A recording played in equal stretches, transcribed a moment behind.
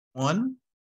One.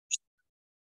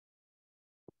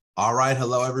 All right.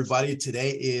 Hello, everybody.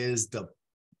 Today is the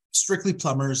Strictly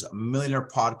Plumbers Millionaire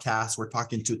Podcast. We're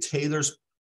talking to Taylor's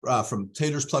from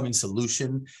Taylor's Plumbing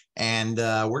Solution. And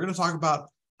we're going to talk about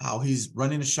how he's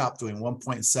running a shop doing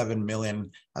 1.7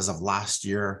 million as of last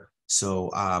year. So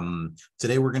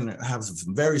today we're going to have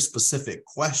some very specific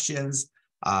questions.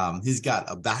 He's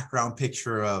got a background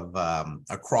picture of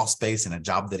a crawl space and a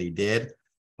job that he did.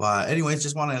 But anyways,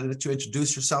 just want to let you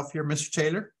introduce yourself here, Mr.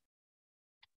 Taylor.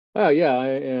 Oh, yeah, I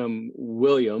am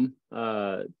William,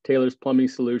 Taylor's Plumbing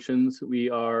Solutions.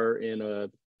 We are in a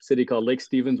city called Lake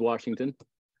Stevens, Washington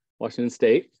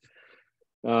State.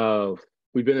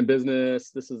 We've been in business.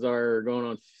 This is our going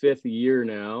on 5th year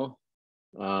now.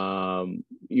 You want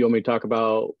me to talk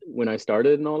about when I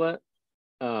started and all that?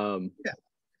 Yeah.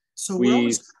 So go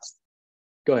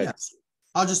ahead. Yeah.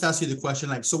 I'll just ask you the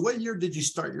question, so what year did you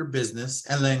start your business?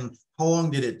 And then how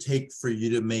long did it take for you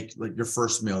to make your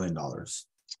first $1 million?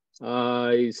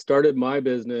 I started my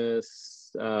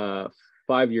business 5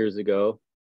 years ago.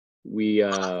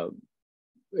 It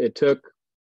took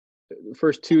the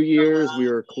first 2 years we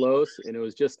were close, and it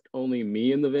was just only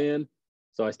me in the van.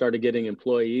 So I started getting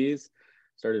employees,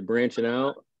 started branching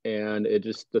out, and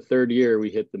the 3rd year we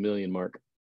hit the $1 million mark.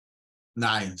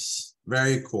 Nice,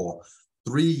 very cool.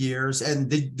 3 years. And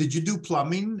did you do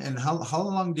plumbing? And how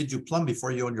long did you plumb before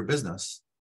you owned your business?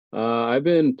 I've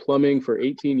been plumbing for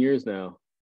 18 years now.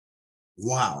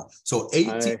 Wow. So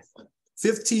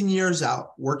 15 years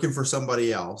out working for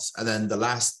somebody else. And then the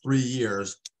last 3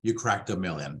 years, you cracked $1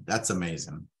 million. That's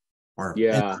amazing.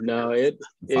 It's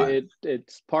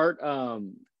part, a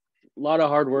lot of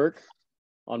hard work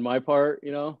on my part,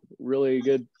 really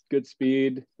good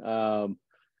speed,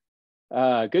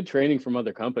 good training from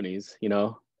other companies.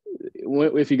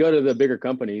 If you go to the bigger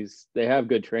companies, they have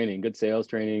good training, good sales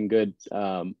training, good,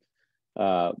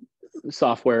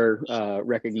 software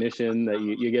recognition that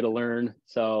you get to learn.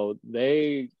 So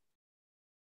I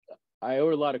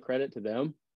owe a lot of credit to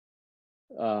them.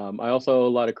 I also owe a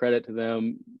lot of credit to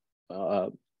them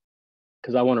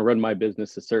because I want to run my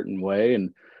business a certain way,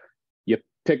 and you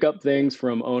pick up things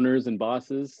from owners and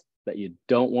bosses that you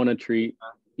don't want to treat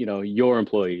your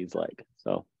employees like.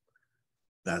 So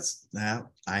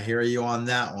I hear you on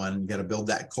that one. You got to build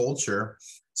that culture.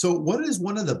 So what is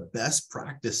one of the best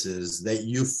practices that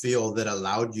you feel that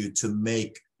allowed you to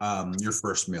make your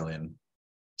first $1 million?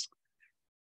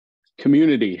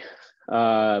 Community,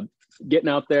 getting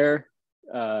out there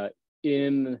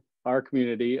in our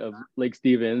community of Lake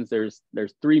Stevens. There's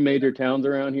 3 major towns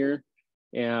around here,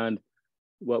 and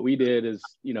what we did is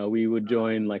we would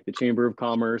join the Chamber of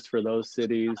Commerce for those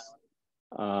cities.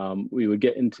 We would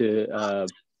get into a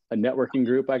networking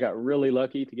group. I got really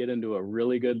lucky to get into a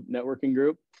really good networking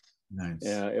group. Nice.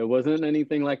 It wasn't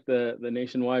anything like the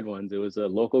nationwide ones. It was a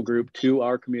local group to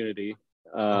our community.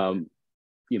 They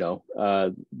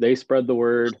spread the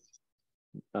word.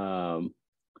 It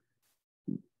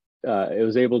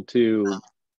was able to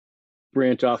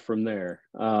branch off from there.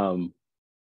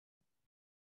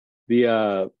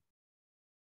 The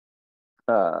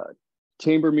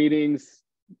chamber meetings,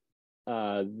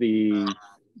 the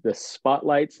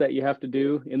spotlights that you have to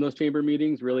do in those chamber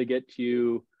meetings really get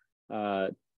you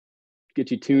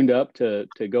tuned up to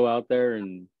go out there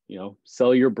and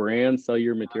sell your brand, sell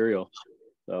your material.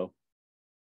 So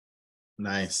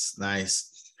nice.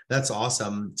 That's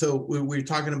awesome. So we're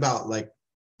talking about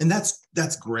and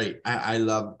that's great. I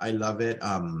love it.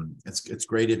 It's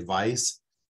great advice.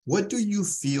 What do you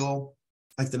feel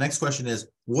the next question is,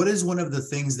 what is one of the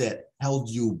things that held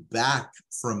you back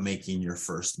from making your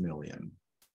first $1 million?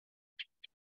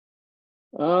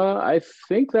 I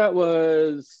think that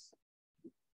was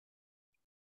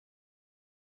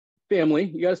family.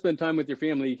 You got to spend time with your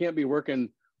family. You can't be working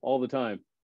all the time,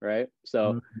 right?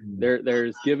 So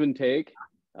there's give and take.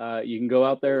 You can go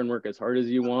out there and work as hard as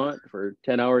you want for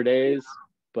 10-hour days,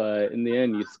 but in the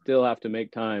end, you still have to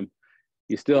make time.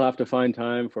 You still have to find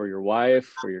time for your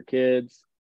wife, for your kids.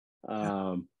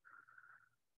 I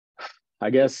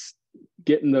guess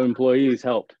getting the employees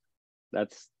helped.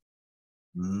 That's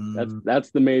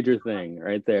the major thing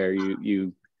right there.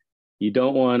 You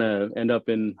don't want to end up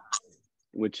in,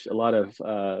 which a lot of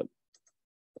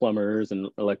plumbers and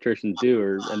electricians do,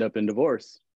 or end up in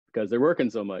divorce because they're working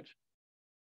so much.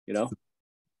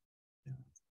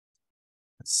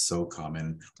 It's so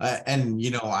common. And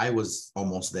I was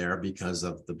almost there because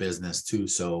of the business too.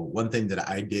 So one thing that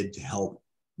I did to help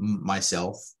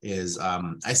myself is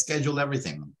I schedule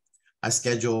everything. I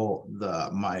schedule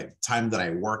my time that I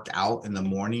work out in the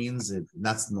mornings.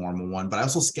 That's the normal one, but I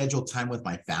also schedule time with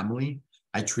my family.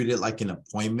 I treat it like an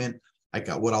appointment. like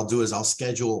what I'll do is I'll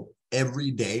schedule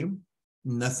every day,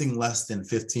 nothing less than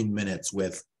 15 minutes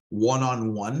with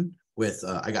one-on-one with,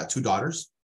 I got 2 daughters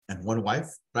and 1 wife,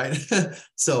 right?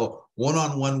 So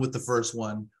one-on-one with the first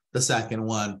one, the second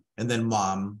one, and then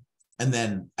mom, and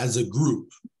then as a group.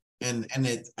 And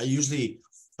I usually,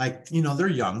 like, they're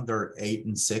young, they're 8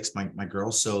 and 6, my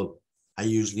girls. So I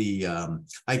usually,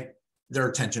 like, their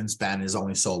attention span is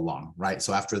only so long, right?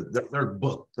 So after they're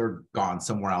booked, they're gone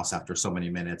somewhere else after so many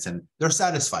minutes, and they're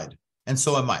satisfied. And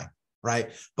so am I,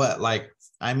 right? But like,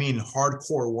 I mean,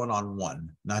 hardcore one-on-one,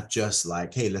 not just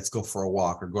like, hey, let's go for a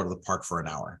walk or go to the park for an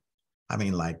hour. I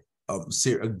mean, like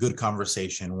a good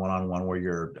conversation one-on-one where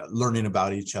you're learning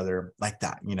about each other like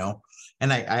that,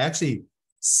 And I actually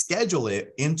schedule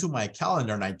it into my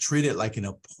calendar, and I treat it like an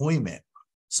appointment.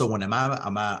 So when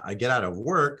I get out of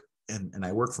work and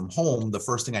I work from home, the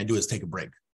first thing I do is take a break.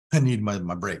 I need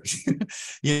my break,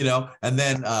 and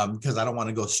then because I don't want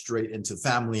to go straight into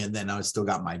family and then I still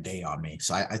got my day on me.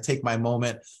 So I take my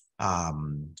moment.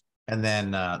 And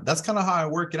then that's kind of how I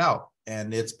work it out.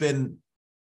 And it's been,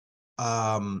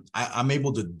 I'm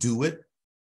able to do it.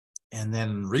 And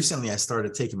then recently I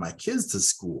started taking my kids to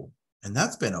school, and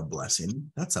that's been a blessing.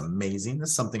 That's amazing.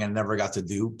 That's something I never got to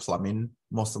do, plumbing,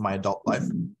 most of my adult life. You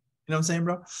know what I'm saying,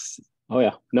 bro? Oh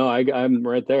yeah, no, I'm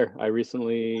right there. I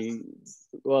recently,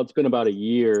 well, it's been about a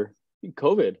year.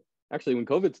 COVID, actually, when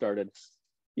COVID started,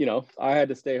 I had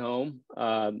to stay home,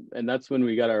 and that's when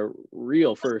we got our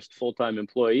real first full-time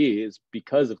employee, is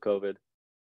because of COVID.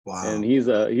 Wow. And he's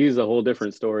a whole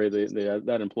different story.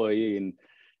 That employee, and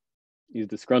he's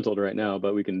disgruntled right now,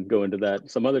 but we can go into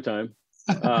that some other time.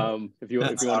 If you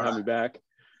want to have me back.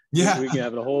 Yeah, we can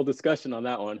have a whole discussion on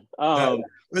that one.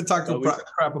 We're talking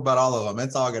crap about all of them.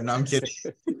 It's all good. No, I'm kidding.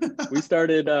 We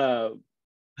started, so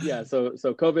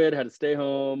COVID, had to stay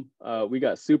home. We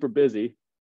got super busy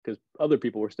because other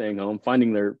people were staying home,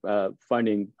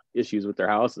 finding issues with their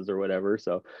houses or whatever.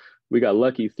 So we got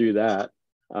lucky through that.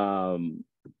 And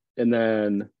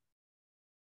then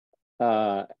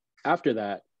after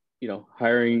that,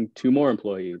 hiring 2 more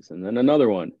employees, and then another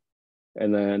one.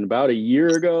 And then about a year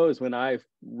ago is when I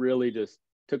really just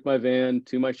took my van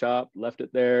to my shop, left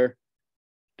it there,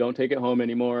 don't take it home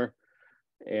anymore.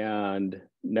 And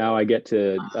now I get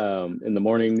to, in the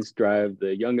mornings, drive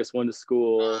the youngest one to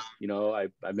school. I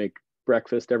make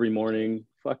breakfast every morning,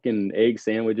 fucking egg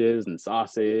sandwiches and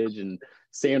sausage and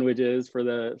sandwiches for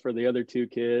the other 2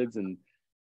 kids. And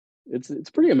it's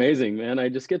pretty amazing, man. I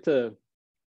just get to,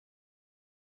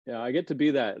 I get to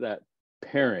be that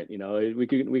parent. We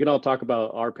can all talk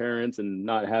about our parents and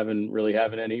not really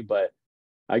having any, but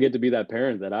I get to be that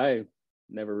parent that I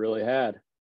never really had.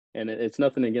 And it's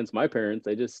nothing against my parents.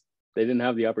 They didn't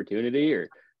have the opportunity, or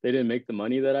they didn't make the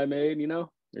money that I made.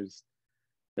 There's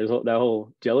that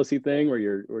whole jealousy thing where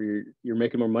you're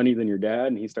making more money than your dad,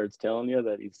 and he starts telling you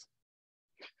that he's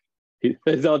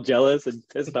all jealous and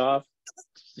pissed off.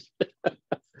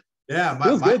 Yeah,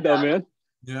 feels good though, man.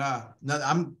 Yeah, no,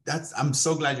 I'm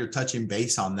so glad you're touching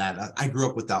base on that. I grew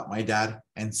up without my dad,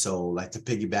 and so, like, to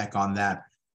piggyback on that,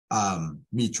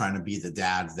 me trying to be the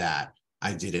dad that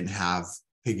I didn't have,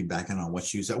 piggybacking on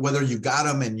what you said, whether you got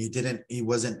him and he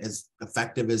wasn't as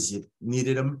effective as you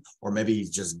needed him, or maybe he's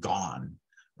just gone,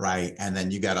 right? And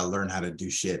then you got to learn how to do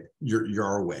shit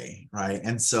your way, right?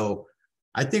 And so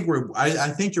I think I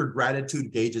think your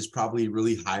gratitude gauge is probably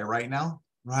really high right now,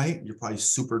 right? You're probably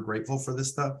super grateful for this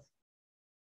stuff.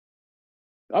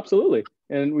 Absolutely.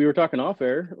 And we were talking off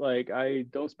air, like, I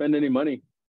don't spend any money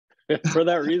for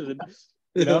that reason.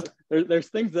 There's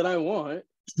things that I want,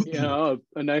 a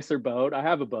nicer boat. I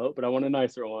have a boat, but I want a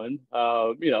nicer one.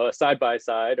 A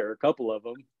side-by-side or a couple of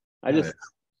them. I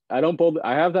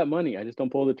have that money. I just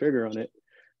don't pull the trigger on it.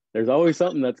 There's always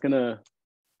something that's going to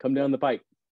come down the pipe.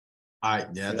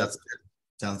 That's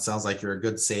good. Sounds like you're a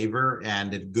good saver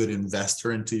and a good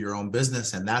investor into your own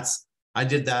business. And I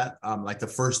did that. Like the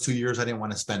first 2 years, I didn't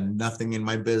want to spend nothing in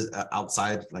my business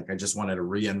outside. Like, I just wanted to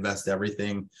reinvest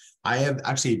everything. I have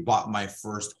actually bought my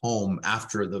first home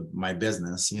after my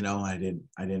business. I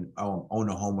didn't own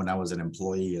a home when I was an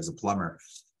employee as a plumber.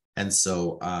 And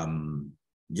so,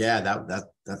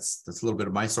 that's a little bit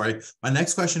of my story. My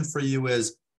next question for you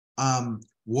is,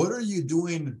 what are you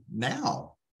doing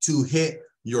now to hit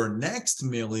your next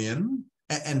million?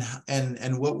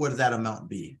 And what would that amount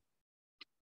be?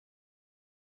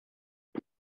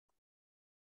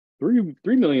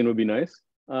 3 million would be nice.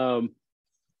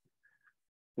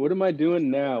 What am I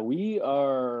doing now? We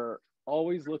are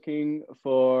always looking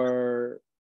for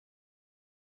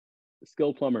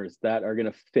skilled plumbers that are going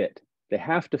to fit. They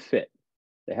have to fit.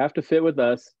 They have to fit with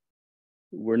us.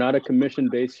 We're not a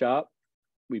commission-based shop.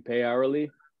 We pay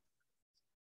hourly.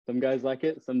 Some guys like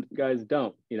it, some guys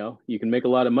don't. You know, you can make a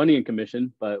lot of money in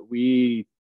commission, but we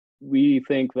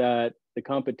think that the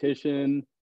competition,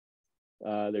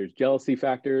 there's jealousy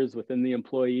factors within the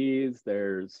employees,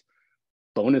 there's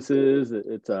bonuses.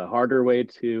 It's a harder way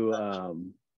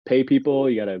to pay people.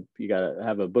 You gotta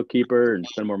have a bookkeeper and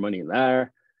spend more money in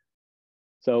there.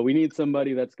 So we need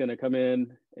somebody that's going to come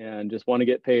in and just want to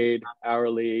get paid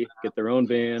hourly, get their own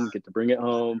van, get to bring it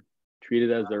home, treat it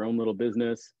as their own little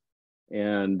business.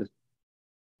 And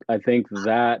I think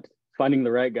that finding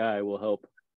the right guy will help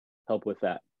with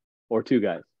that, or two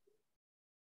guys.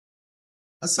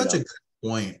 That's such a good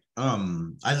point.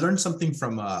 I learned something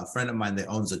from a friend of mine that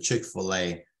owns a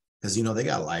Chick-fil-A, because they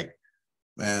got like,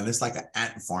 man, it's like an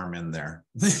ant farm in there.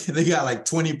 They got like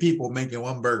 20 people making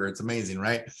one burger. It's amazing,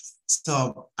 right?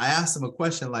 So I asked him a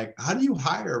question like, how do you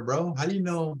hire, bro? How do you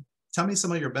know? Tell me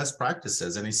some of your best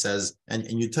practices. And he says, and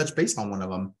you touch base on one of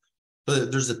them.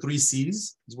 But there's the 3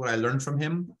 C's is what I learned from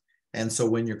him. And so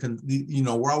when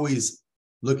we're always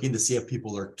looking to see if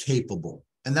people are capable.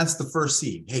 And that's the first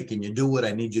C. Hey, can you do what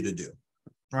I need you to do?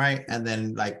 Right. And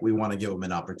then like, we want to give them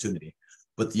an opportunity.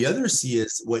 But the other C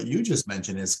is what you just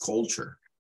mentioned is culture,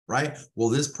 right? Will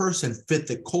this person fit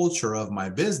the culture of my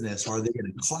business, or are they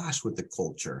going to clash with the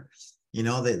culture?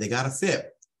 They got to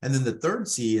fit. And then the third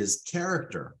C is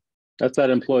character. That's that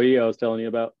employee I was telling you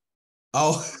about.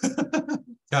 Oh,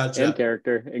 gotcha. And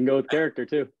character, and go with character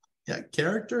too. Yeah.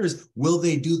 Character is, will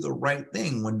they do the right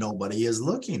thing when nobody is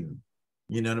looking?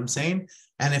 You know what I'm saying?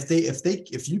 And if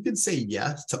you can say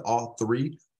yes to all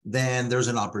 3, then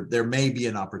there may be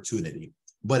an opportunity.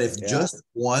 But if just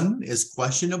one is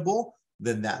questionable,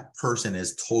 then that person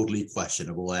is totally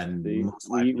questionable. And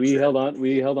we held on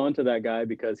to that guy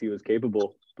because he was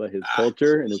capable, but his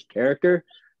culture and his character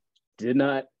it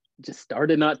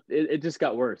just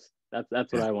got worse.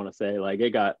 That's what I want to say. Like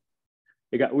we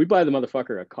buy the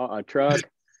motherfucker a truck.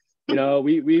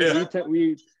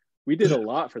 We did a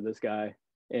lot for this guy,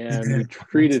 and we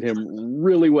treated him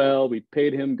really well. We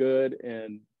paid him good,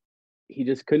 and he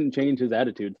just couldn't change his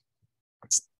attitude.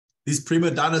 These prima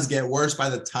donnas get worse by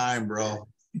the time, bro.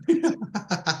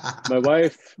 My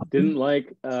wife didn't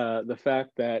like the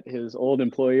fact that his old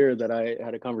employer that I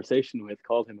had a conversation with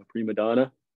called him a prima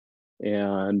donna,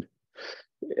 and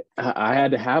we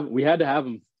had to have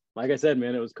him. Like I said,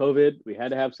 man, it was COVID. We had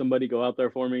to have somebody go out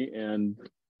there for me, and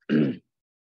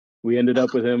we ended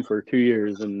up with him for 2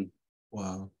 years. And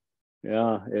wow,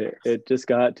 yeah, it just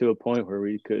got to a point where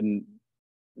we couldn't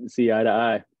see eye to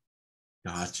eye.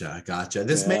 Gotcha.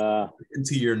 This may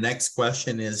into your next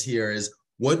question is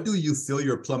what do you feel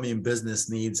your plumbing business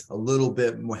needs a little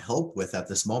bit more help with at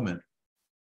this moment?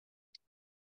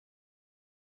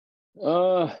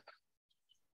 Gosh,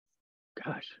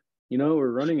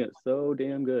 we're running it so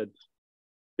damn good.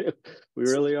 We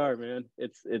really are, man.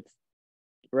 It's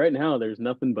right now there's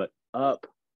nothing but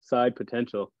upside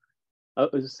potential.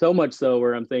 So much so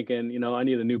where I'm thinking, I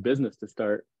need a new business to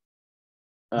start.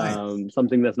 Nice.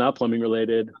 Something that's not plumbing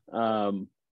related. Let's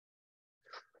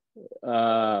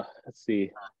see.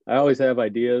 I always have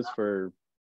ideas for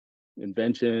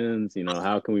inventions.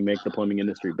 How can we make the plumbing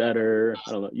industry better?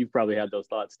 I don't know. You've probably had those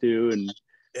thoughts too, and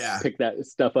pick that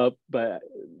stuff up. But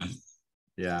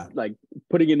like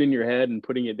putting it in your head and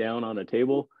putting it down on a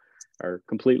table are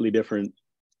completely different.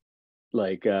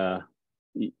 Like,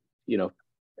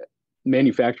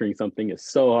 manufacturing something is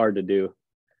so hard to do.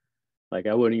 Like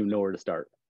I wouldn't even know where to start.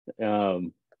 But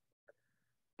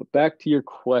back to your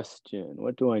question,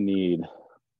 what do I need?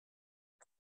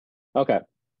 Okay.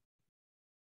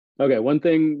 One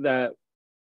thing that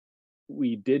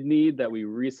we did need that we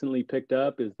recently picked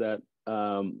up is that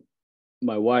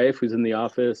my wife, who's in the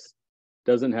office,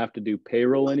 doesn't have to do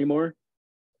payroll anymore.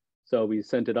 So we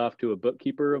sent it off to a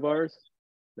bookkeeper of ours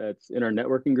that's in our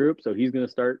networking group. So he's going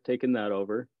to start taking that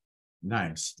over.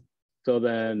 Nice. So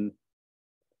then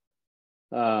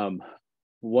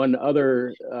one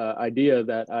other idea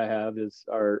that I have is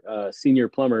our senior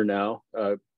plumber now,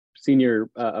 senior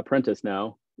apprentice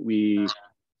now. We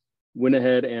went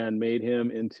ahead and made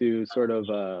him into sort of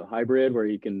a hybrid where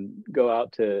he can go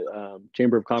out to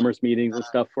Chamber of Commerce meetings and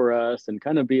stuff for us and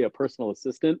kind of be a personal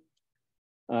assistant.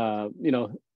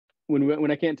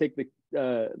 When I can't take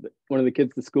one of the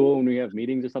kids to school, when we have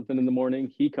meetings or something in the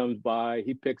morning, he comes by,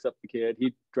 he picks up the kid,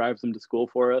 he drives him to school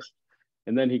for us,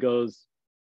 and then he goes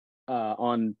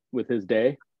on with his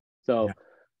day. So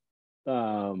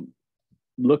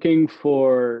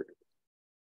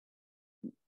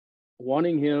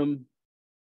wanting him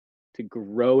to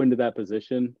grow into that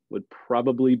position would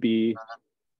probably be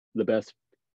the best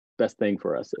thing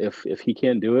for us. If he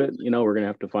can't do it, we're gonna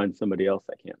have to find somebody else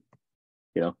that can.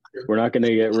 You know, we're not going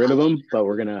to get rid of him, but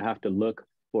we're going to have to look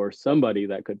for somebody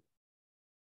that could,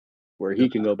 where he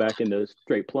can go back into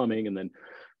straight plumbing, and then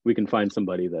we can find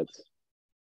somebody that's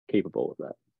capable of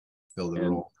that. Fill the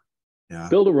role. Yeah.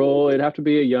 Build a role. It'd have to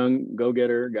be a young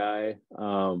go-getter guy.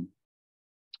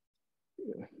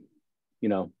 You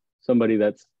know, somebody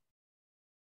that's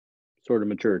sort of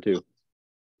mature too.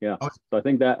 Yeah. Oh. So I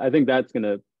think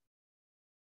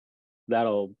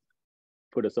that'll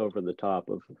put us over the top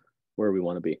of where we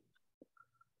want to be.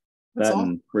 That's that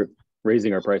and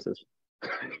raising our prices.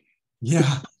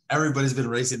 Yeah. Everybody's been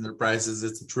raising their prices.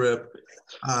 It's a trip.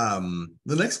 The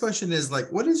next question is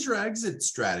like, what is your exit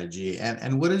strategy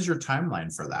and what is your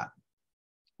timeline for that?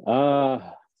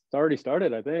 It's already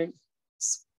started, I think.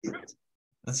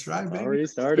 That's right, baby. Already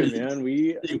started, man.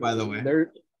 By the way,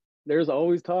 there's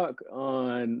always talk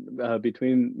on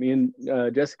between me and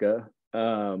Jessica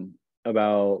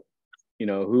about, you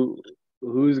know,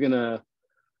 who's gonna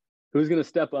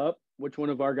step up. Which one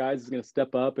of our guys is gonna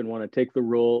step up and want to take the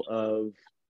role of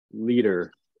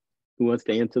leader? Who wants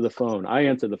to answer the phone? I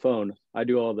answer the phone. I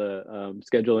do all the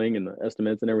scheduling and the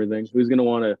estimates and everything. Who's gonna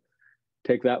want to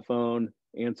take that phone,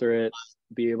 answer it,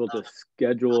 be able to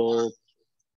schedule,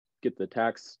 get the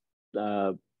tax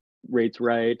rates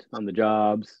right on the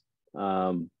jobs,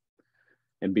 and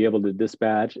be able to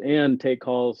dispatch and take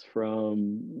calls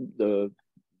from the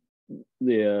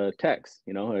techs,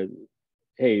 you know,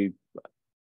 hey,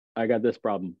 I got this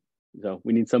problem. So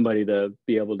we need somebody to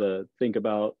be able to think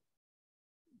about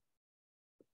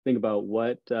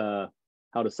what,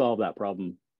 how to solve that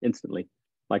problem instantly,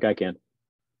 like I can.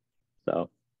 So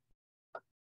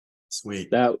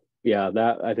sweet. That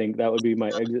I think that would be my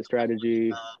exit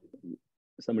strategy.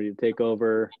 Somebody to take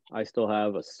over. I still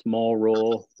have a small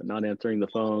role, but not answering the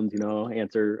phones, you know,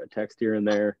 answer a text here and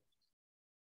there.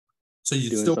 So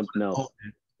you doing still something else.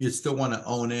 You still want to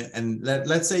own it. And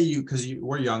let's say because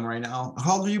we're young right now.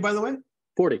 How old are you, by the way?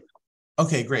 40.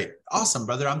 Okay, great. Awesome,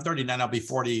 brother. I'm 39. I'll be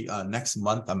 40 next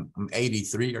month. I'm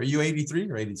 83. Are you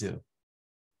 83 or 82?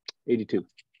 82.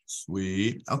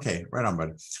 Sweet. Okay, right on,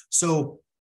 buddy. So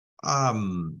my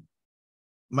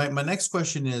next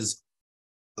question is,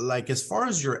 like, as far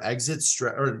as your exit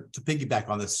or to piggyback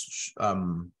on this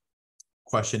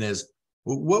question is,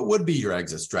 what would be your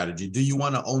exit strategy? Do you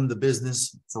want to own the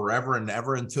business forever and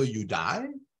ever until you die?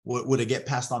 Would it get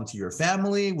passed on to your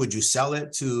family? Would you sell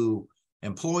it to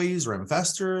employees or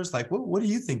investors? Like, what do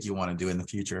you think you want to do in the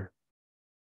future?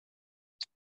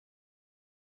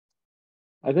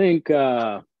 I think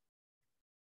I'm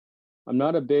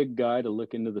not a big guy to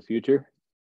look into the future,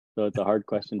 so it's a hard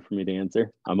question for me to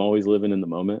answer. I'm always living in the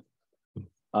moment.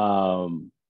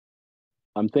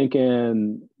 I'm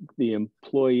thinking the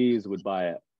employees would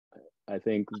buy it. I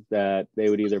think that they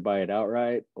would either buy it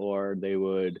outright or they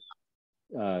would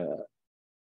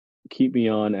keep me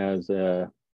on as a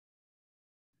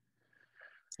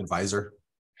advisor.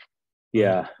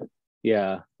 Yeah.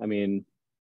 I mean,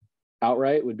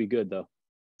 outright would be good though.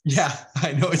 Yeah,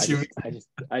 I know what you mean.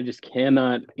 I just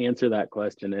cannot answer that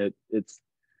question. It's.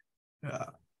 Yeah.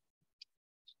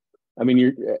 I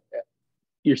mean,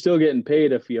 you're still getting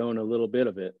paid if you own a little bit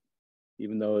of it,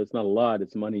 even though it's not a lot.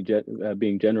 It's money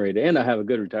being generated, and I have a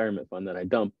good retirement fund that I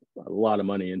dump a lot of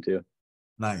money into.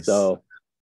 Nice. So,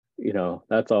 you know,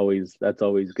 that's always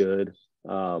good.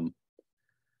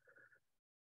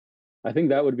 I think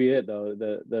that would be it, though.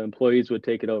 The employees would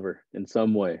take it over in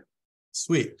some way.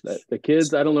 Sweet. The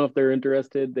kids, I don't know if they're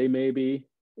interested. They may be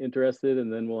interested,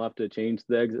 and then we'll have to change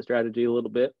the exit strategy a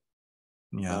little bit.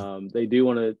 Yeah. They do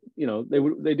want to, you know,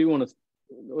 they do want to.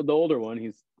 The older one,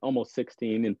 he's almost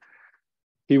 16, and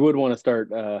he would want to start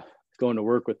going to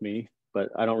work with me, but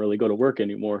I don't really go to work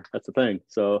anymore. That's the thing.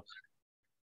 So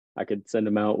I could send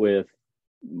him out with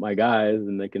my guys,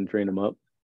 and they can train him up.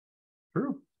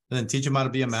 True. And then teach him how to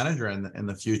be a manager in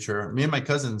the future. Me and my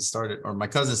cousin started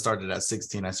at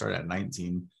 16. I started at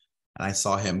 19, and I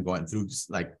saw him going through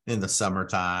like in the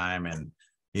summertime and,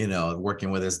 you know, working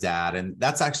with his dad. And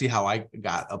that's actually how I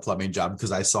got a plumbing job,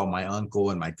 because I saw my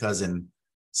uncle and my cousin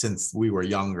since we were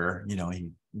younger. You know, he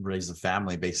raised a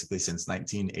family basically since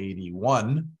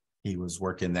 1981. He was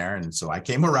working there. And so I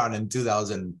came around in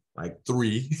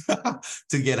 2003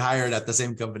 to get hired at the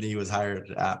same company he was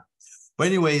hired at. But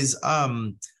anyways,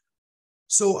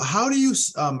 so how do you,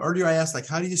 earlier I asked, like,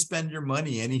 how do you spend your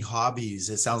money? Any hobbies?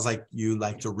 It sounds like you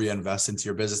like to reinvest into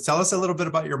your business. Tell us a little bit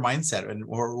about your mindset and,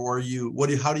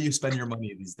 how do you spend your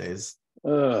money these days?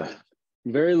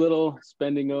 Very little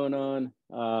spending going on.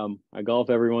 I golf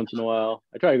every once in a while.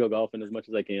 I try to go golfing as much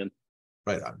as I can.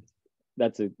 Right on.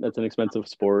 That's an expensive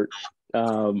sport.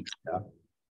 Yeah.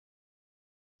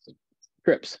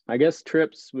 trips. I guess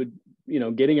trips would,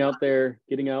 getting out there,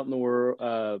 getting out in the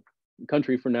world,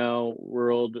 country for now,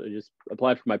 world. I just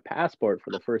applied for my passport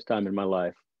for the first time in my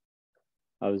life.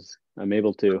 I'm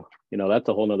able to, that's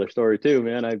a whole nother story too,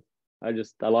 man. I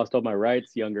lost all my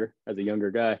rights as a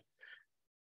younger guy.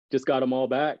 Just got them all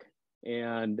back,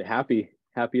 and happy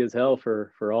as hell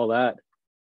for all that.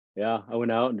 Yeah, I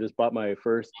went out and just bought my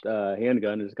first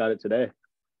handgun and just got it today.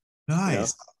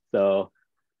 Nice. So,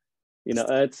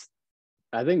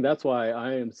 I think that's why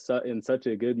I am in such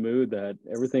a good mood that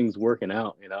everything's working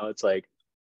out. It's like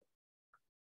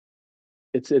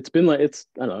it's been like I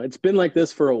don't know, it's been like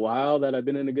this for a while that I've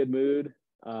been in a good mood.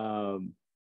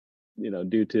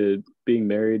 Due to being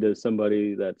married to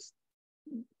somebody that's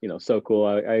so cool.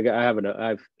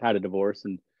 I've had a divorce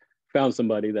and found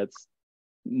somebody that's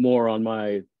more on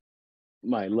my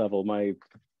level,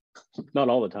 not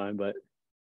all the time, but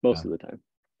most of the time.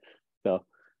 So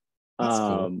that's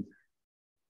cool.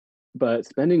 But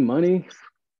spending money,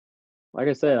 like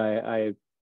I said, I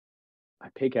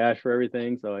pay cash for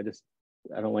everything, so I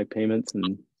don't like payments,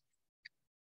 and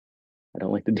I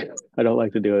don't like to do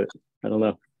it. I don't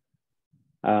know.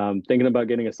 Thinking about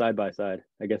getting a side by side.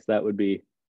 I guess that would be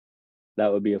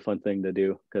a fun thing to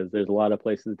do, because there's a lot of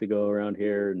places to go around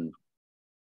here, and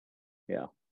yeah.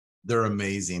 They're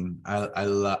amazing. I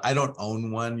don't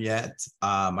own one yet.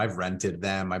 I've rented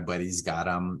them. My buddy's got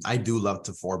them. I do love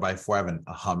to 4x4. I have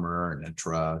a Hummer and a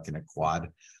truck and a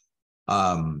quad.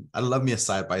 I love me a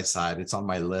side by side. It's on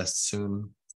my list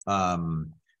soon.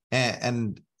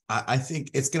 And I think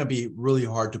it's gonna be really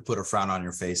hard to put a frown on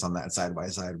your face on that side by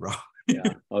side, bro.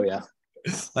 Yeah. Oh yeah.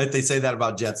 Like they say that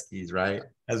about jet skis, right?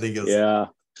 I think it was a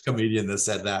comedian that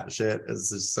said that shit. It's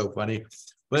just so funny.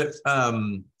 But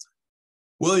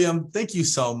William, thank you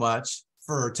so much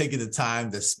for taking the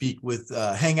time to speak with,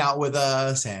 hang out with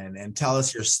us and tell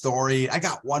us your story. I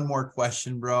got one more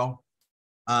question, bro.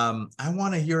 I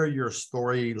want to hear your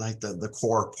story, like the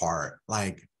core part,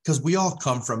 like, because we all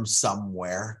come from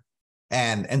somewhere,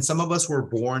 and some of us were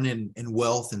born in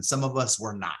wealth, and some of us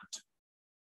were not.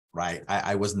 Right?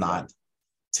 I was not. Yeah.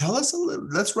 Tell us a little.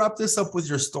 Let's wrap this up with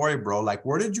your story, bro. Like,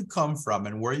 where did you come from,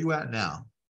 and where are you at now?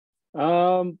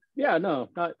 Yeah, no,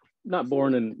 not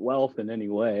born in wealth in any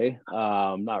way.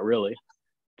 Not really.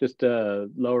 Just a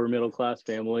lower middle class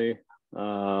family.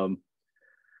 Mom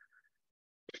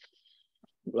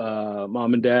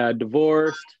and dad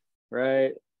divorced,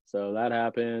 right? So that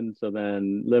happened. So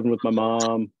then living with my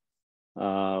mom.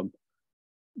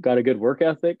 Got a good work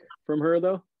ethic from her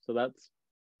though, so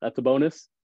that's a bonus.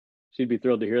 She'd be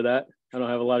thrilled to hear that. I don't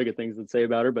have a lot of good things to say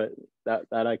about her, but that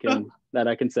I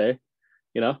can say,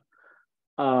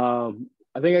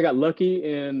 I think I got lucky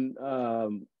in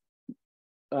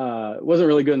wasn't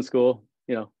really good in school,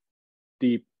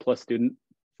 D+ student,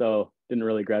 so didn't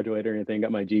really graduate or anything,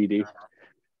 got my GED.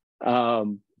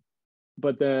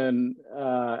 But then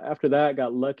after that,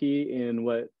 got lucky in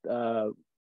what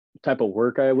type of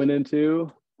work I went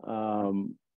into. Are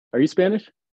you Spanish?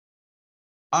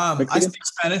 I speak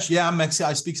Spanish. Yeah, I'm Mexican.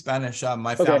 I speak Spanish.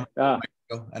 My family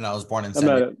Mexico, and I was born in San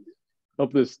Diego.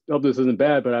 Hope this isn't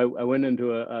bad, but I went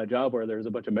into a job where there was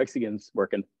a bunch of Mexicans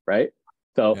working, right?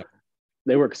 So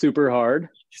they work super hard,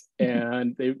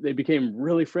 and they became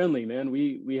really friendly, man.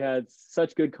 We had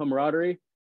such good camaraderie,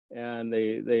 and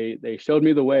they showed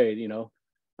me the way.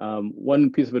 One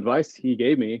piece of advice he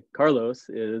gave me, Carlos,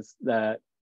 is that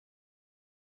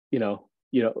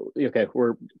okay,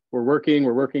 we're working,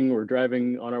 we're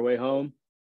driving on our way home.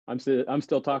 I'm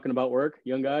still talking about work.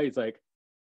 Young guy, he's like,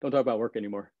 don't talk about work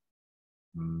anymore.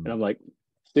 And I'm like,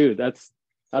 dude, that's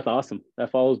awesome.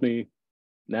 That follows me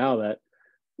now, that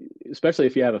especially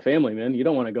if you have a family, man, you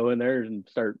don't want to go in there and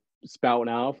start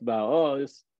spouting off about, oh,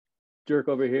 this jerk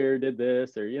over here did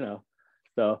this, or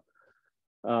so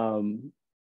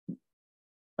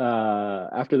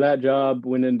after that job,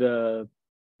 went into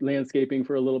landscaping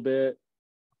for a little bit,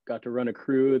 got to run a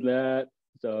crew in that,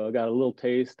 so I got a little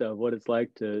taste of what it's like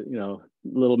to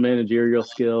little managerial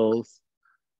skills.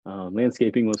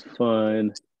 Landscaping was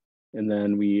fun. And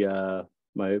then we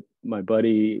my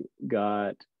buddy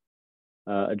got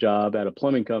a job at a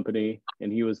plumbing company,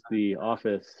 and he was the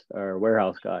office or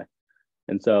warehouse guy,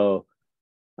 and so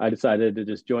I decided to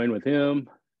just join with him.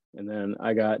 And then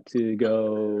I got to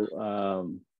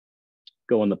go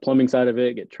on the plumbing side of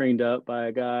it, get trained up by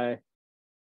a guy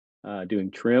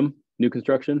doing trim, new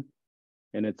construction.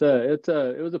 And it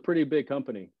was a pretty big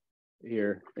company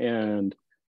here, and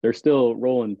they're still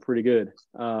rolling pretty good.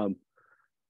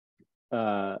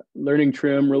 Learning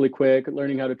trim really quick,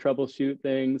 learning how to troubleshoot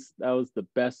things. That was the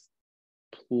best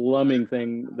plumbing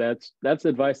thing. That's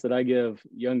advice that I give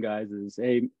young guys is,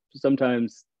 hey,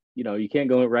 sometimes you know, you can't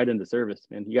go right into service,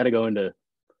 man. You got to go into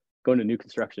new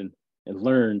construction and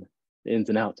learn the ins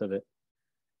and outs of it,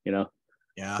 you know?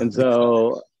 Yeah. And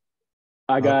so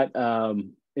I got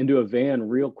into a van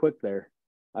real quick there.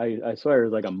 I swear it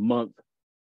was like a month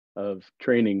of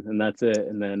training and that's it.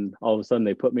 And then all of a sudden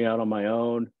they put me out on my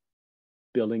own,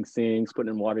 building sinks,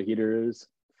 putting in water heaters,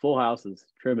 full houses,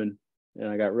 trimming. And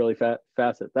I got really fast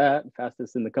at that,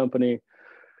 fastest in the company.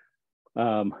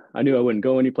 I knew I wouldn't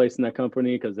go any place in that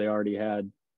company because they already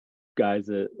had guys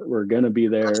that were going to be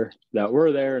there, that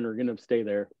were there and were going to stay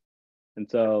there. And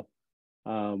so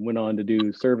went on to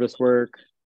do service work.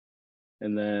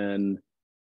 And then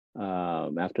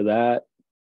after that,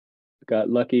 got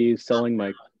lucky selling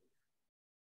my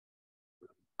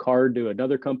card to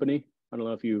another company. I don't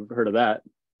know if you've heard of that,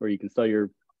 where you can sell your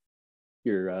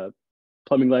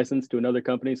plumbing license to another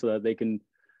company so that they can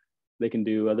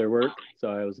do other work. So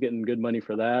I was getting good money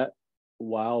for that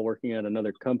while working at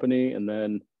another company. And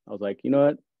then I was like, you know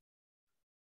what?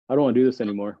 I don't want to do this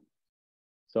anymore.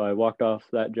 So I walked off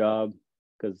that job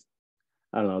because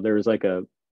I don't know, there was like a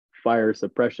fire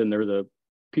suppression. There was a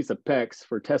piece of PEX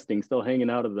for testing still hanging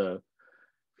out of the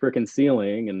freaking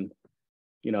ceiling. And,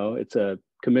 you know, it's a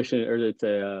commission or it's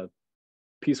a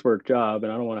piecework job.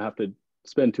 And I don't want to have to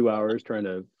spend 2 hours trying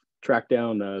to track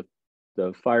down the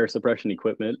fire suppression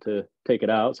equipment to take it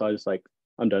out. So I was just like,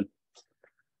 I'm done.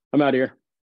 I'm out of here.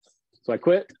 So I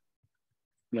quit.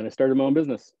 And then I started my own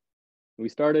business. We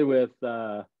started with,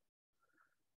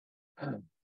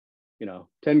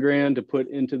 10 grand to put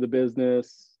into the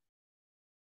business.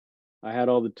 I had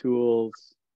all the tools,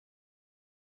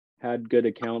 had good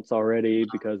accounts already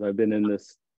because I've been in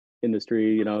this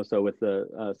industry, you know, so with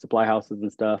the supply houses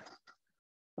and stuff.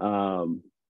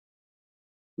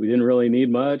 We didn't really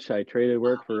need much. I traded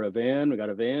work for a van. We got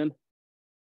a van.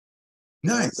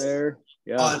 Nice. There.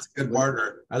 Yeah. Oh, that's a good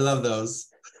barter. I love those.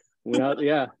 Went out,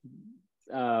 yeah.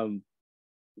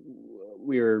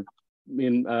 Me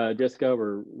and Jessica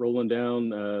were rolling down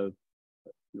the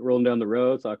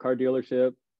road, saw a car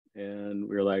dealership, and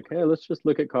we were like, hey, let's just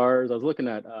look at cars. I was looking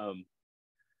at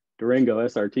Durango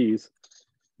SRTs.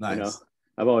 Nice. You know,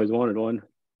 I've always wanted one.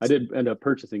 I did end up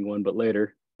purchasing one, but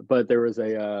later. But there was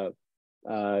a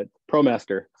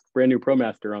ProMaster, brand new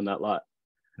ProMaster on that lot.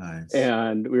 Nice.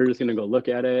 And we were just gonna go look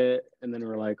at it, and then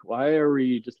we're like, why are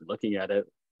we just looking at it?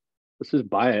 Let's just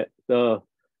buy it. So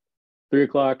 3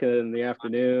 o'clock in the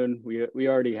afternoon, we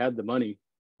already had the money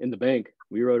in the bank.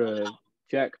 We wrote a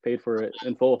check, paid for it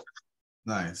in full.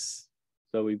 Nice.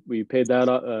 So we paid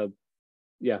that.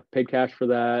 Paid cash for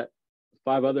that.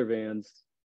 5 other vans,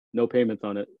 no payments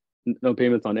on it. No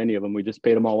payments on any of them. We just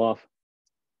paid them all off.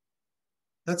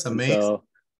 That's amazing. So,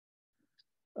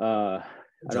 I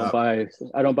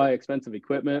don't buy expensive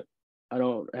equipment. I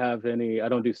don't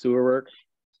do sewer work.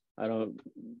 I don't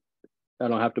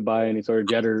have to buy any sort of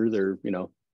jetters or, you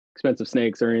know, expensive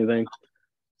snakes or anything.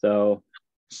 So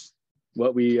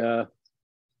what we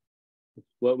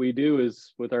do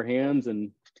is with our hands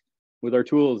and with our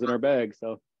tools in our bag.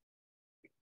 So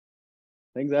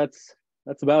I think that's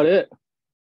about it.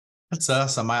 That's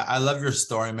awesome. I love your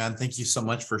story, man. Thank you so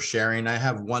much for sharing. I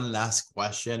have one last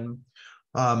question.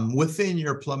 Within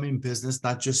your plumbing business,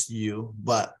 not just you,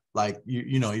 but like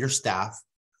you know, your staff,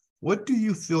 what do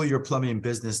you feel your plumbing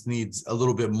business needs a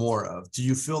little bit more of? Do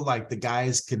you feel like the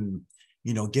guys can,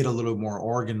 you know, get a little more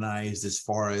organized as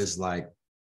far as like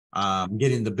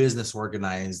getting the business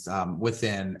organized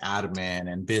within admin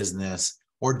and business?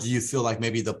 Or do you feel like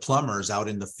maybe the plumbers out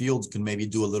in the fields can maybe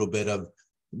do a little bit of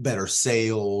better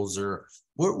sales? Or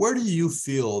where do you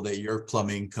feel that your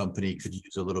plumbing company could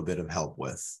use a little bit of help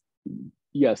with?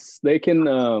 Yes, they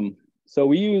can. So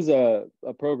we use a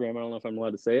program. I don't know if I'm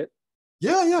allowed to say it.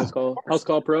 Yeah. House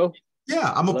Call Pro.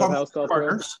 Yeah, I'm a part of the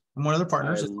partners. I'm one of the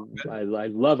partners. I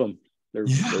love them. They're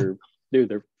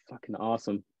fucking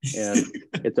awesome. And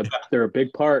they're a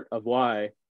big part of why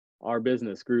our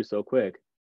business grew so quick.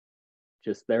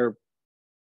 Just they're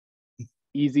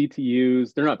easy to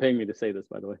use. They're not paying me to say this,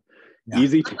 by the way. Yeah.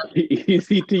 Easy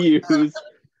to use.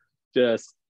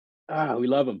 Just we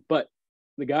love them. But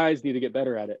the guys need to get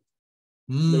better at it.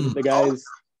 The guys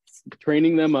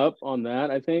training them up on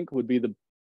that, I think, would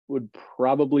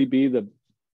probably be the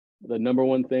number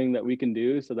one thing that we can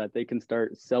do so that they can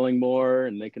start selling more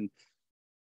and they can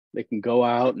go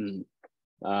out and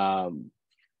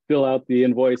fill out the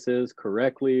invoices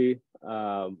correctly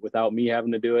without me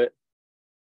having to do it.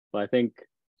 But I think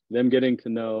them getting to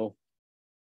know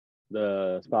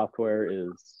the software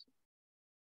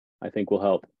will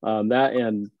help. That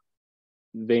and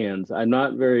vans. I'm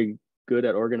not very good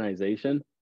at organization.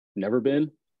 Never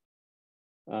been.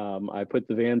 I put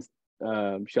the vans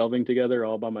shelving together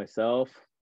all by myself.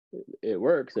 It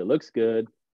works. It looks good.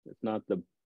 It's not the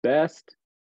best.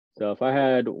 So if I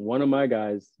had one of my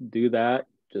guys do that,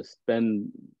 just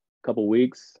spend a couple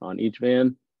weeks on each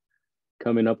van,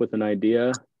 coming up with an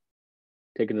idea,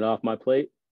 taking it off my plate,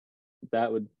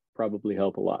 that would probably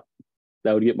help a lot.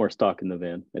 That would get more stock in the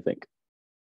van, I think.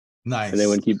 Nice. And they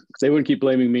wouldn't keep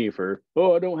blaming me for,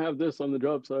 oh, I don't have this on the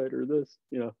job site or this,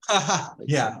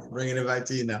 Yeah, bringing it back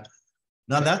to you now.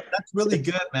 No, that's really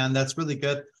good, man. That's really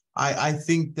good. I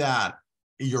think that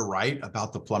you're right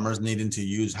about the plumbers needing to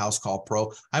use House Call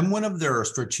Pro. I'm one of their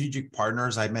strategic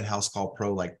partners. I met House Call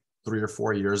Pro like 3 or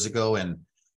 4 years ago, and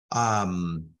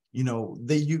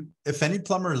if any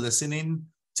plumber listening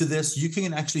to this, you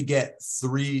can actually get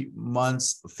 3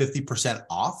 months 50%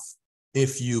 off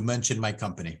if you mention my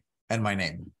company and my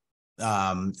name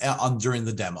during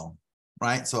the demo,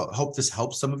 right? So I hope this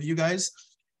helps some of you guys.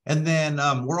 And then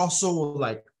we're also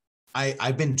like,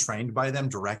 I've been trained by them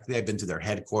directly. I've been to their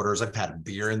headquarters. I've had a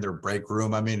beer in their break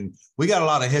room. I mean, we got a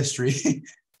lot of history.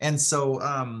 And so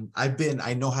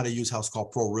I know how to use House Call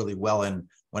Pro really well. And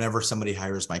whenever somebody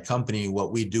hires my company,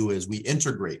 what we do is we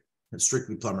integrate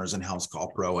Strictly Plumbers and House Call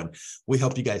Pro. And we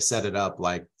help you guys set it up,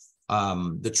 like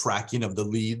the tracking of the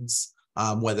leads,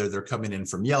 whether they're coming in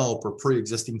from Yelp or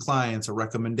pre-existing clients or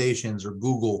recommendations or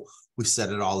Google. We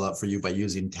set it all up for you by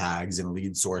using tags and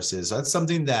lead sources. So that's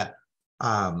something that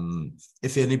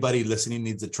if anybody listening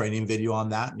needs a training video on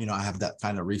that, I have that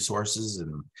kind of resources.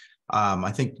 And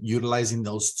I think utilizing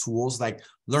those tools, like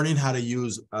learning how to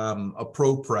use a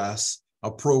ProPress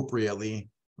appropriately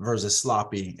versus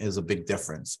sloppy, is a big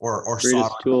difference. Or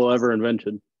greatest tool ever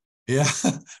invented. Yeah,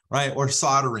 right. Or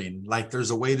soldering. Like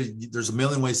there's a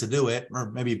million ways to do it,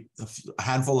 or maybe a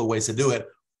handful of ways to do it,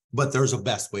 but there's a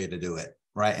best way to do it,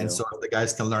 right? Yeah. And so if the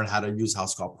guys can learn how to use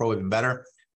House Call Pro, even better.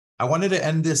 I wanted to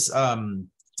end this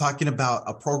talking about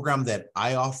a program that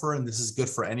I offer, and this is good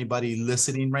for anybody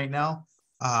listening right now.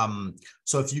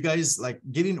 So if you guys like,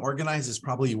 getting organized is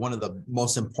probably one of the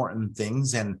most important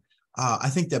things. And I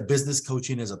think that business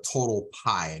coaching is a total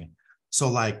pie. So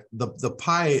like the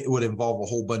pie would involve a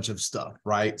whole bunch of stuff,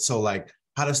 right? So like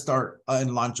how to start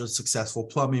and launch a successful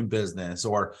plumbing business,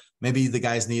 or maybe the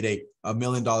guys need a $1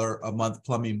 million a month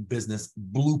plumbing business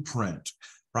blueprint,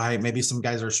 right? Maybe some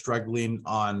guys are struggling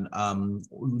on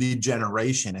lead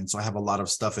generation. And so I have a lot of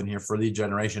stuff in here for lead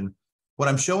generation. What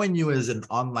I'm showing you is an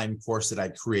online course that I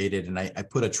created, and I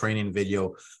put a training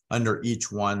video under each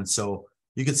one. So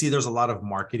you can see there's a lot of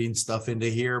marketing stuff into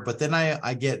here, but then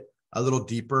I get a little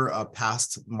deeper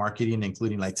past marketing,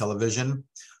 including like television,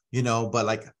 but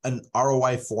like an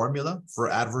ROI formula for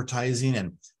advertising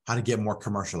and how to get more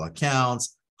commercial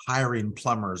accounts, hiring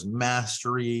plumbers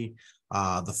mastery,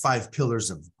 the 5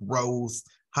 pillars of growth,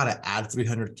 how to add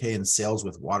 300K in sales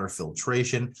with water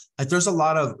filtration. Like there's a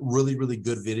lot of really, really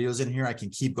good videos in here. I can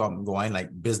keep going, like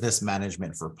business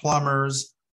management for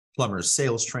plumbers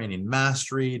sales training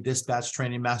mastery, dispatch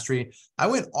training mastery. I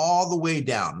went all the way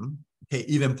down, okay,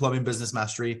 even plumbing business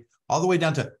mastery, all the way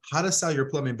down to how to sell your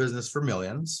plumbing business for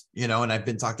millions, and I've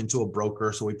been talking to a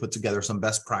broker, so we put together some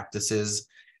best practices.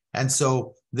 And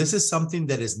so this is something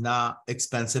that is not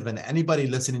expensive. And anybody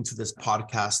listening to this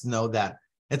podcast know that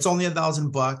it's only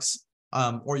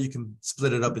 $1,000, or you can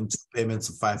split it up in 2 payments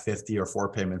of $550 or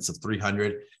 4 payments of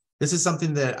 $300. This is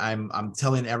something that I'm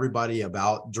telling everybody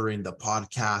about during the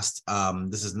podcast.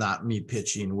 This is not me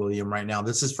pitching William right now.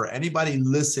 This is for anybody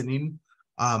listening.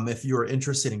 If you're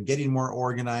interested in getting more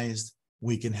organized,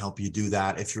 we can help you do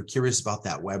that. If you're curious about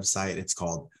that website, it's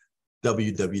called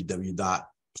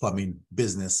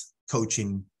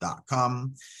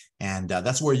www.plumbingbusinesscoaching.com. And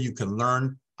that's where you can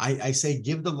learn. I say,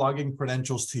 give the login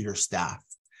credentials to your staff.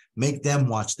 Make them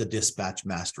watch the dispatch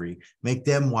mastery. Make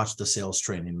them watch the sales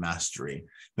training mastery.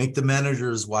 Make the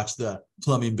managers watch the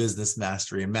plumbing business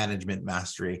mastery and management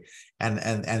mastery.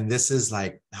 And this is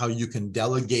like how you can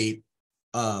delegate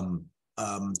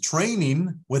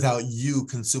training without you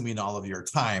consuming all of your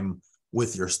time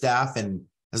with your staff. And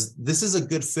this is a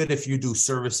good fit if you do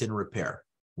service and repair,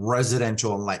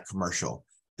 residential and light commercial.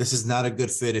 This is not a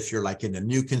good fit if you're like in a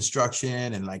new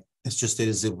construction and like, it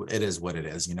is what it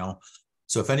is,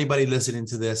 So if anybody listening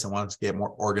to this and wants to get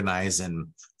more organized, and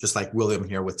just like William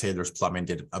here with Taylor's Plumbing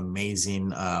did amazing,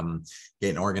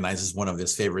 getting organized is one of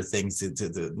his favorite things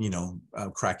to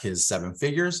crack his 7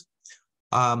 figures.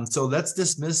 So let's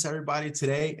dismiss everybody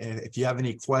today. If you have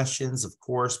any questions, of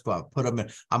course, but put them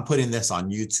in. I'm putting this on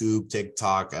YouTube,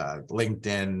 TikTok,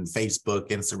 LinkedIn, Facebook,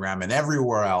 Instagram, and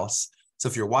everywhere else. So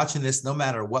if you're watching this, no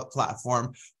matter what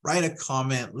platform, write a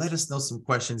comment. Let us know some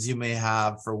questions you may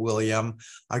have for William.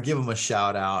 I'll give him a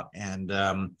shout out. And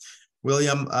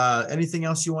William, anything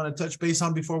else you want to touch base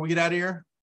on before we get out of here?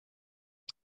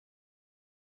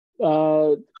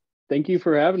 Thank you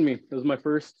for having me. It was my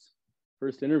first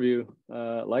interview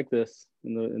like this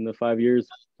in the 5 years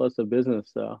plus of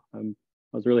business. So I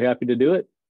was really happy to do it.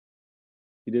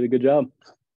 You did a good job.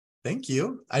 Thank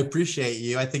you. I appreciate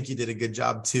you. I think you did a good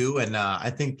job too. And I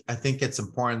think it's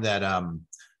important that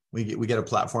we get a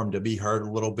platform to be heard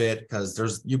a little bit,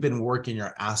 because you've been working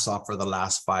your ass off for the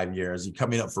last 5 years. You're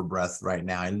coming up for breath right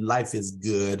now, and life is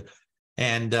good.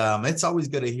 And it's always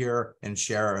good to hear and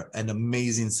share an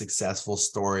amazing, successful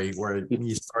story where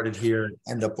you started here,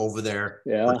 end up over there.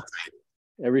 Yeah.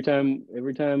 Every time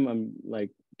I'm like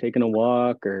taking a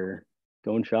walk or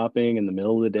going shopping in the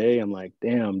middle of the day, I'm like,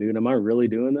 damn, dude, am I really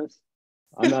doing this?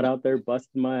 I'm not out there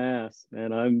busting my ass,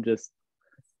 man. I'm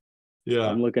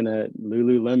looking at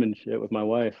Lululemon shit with my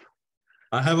wife.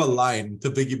 I have a line to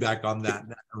piggyback on that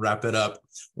and wrap it up.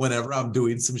 Whenever I'm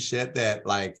doing some shit that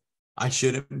like I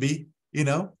shouldn't be,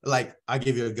 like I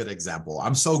give you a good example.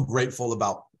 I'm so grateful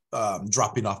about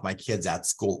dropping off my kids at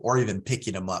school or even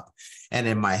picking them up. And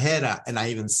in my head, I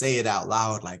even say it out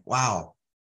loud, like, wow,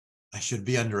 I should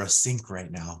be under a sink right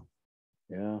now.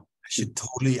 Yeah. I should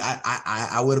totally,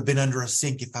 I would have been under a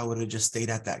sink if I would have just stayed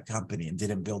at that company and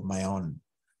didn't build my own.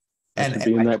 And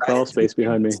be in that crawl space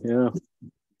behind me. Yeah.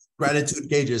 Gratitude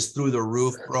gauge is through the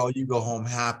roof, bro. You go home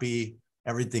happy,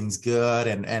 everything's good.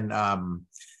 And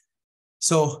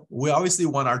so we obviously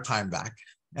want our time back,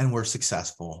 and we're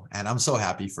successful. And I'm so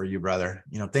happy for you, brother.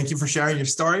 Thank you for sharing your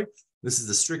story. This is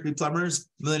the Strictly Plumbers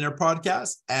Millionaire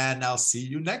Podcast, and I'll see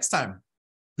you next time.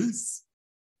 Peace.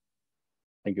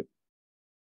 Thank you.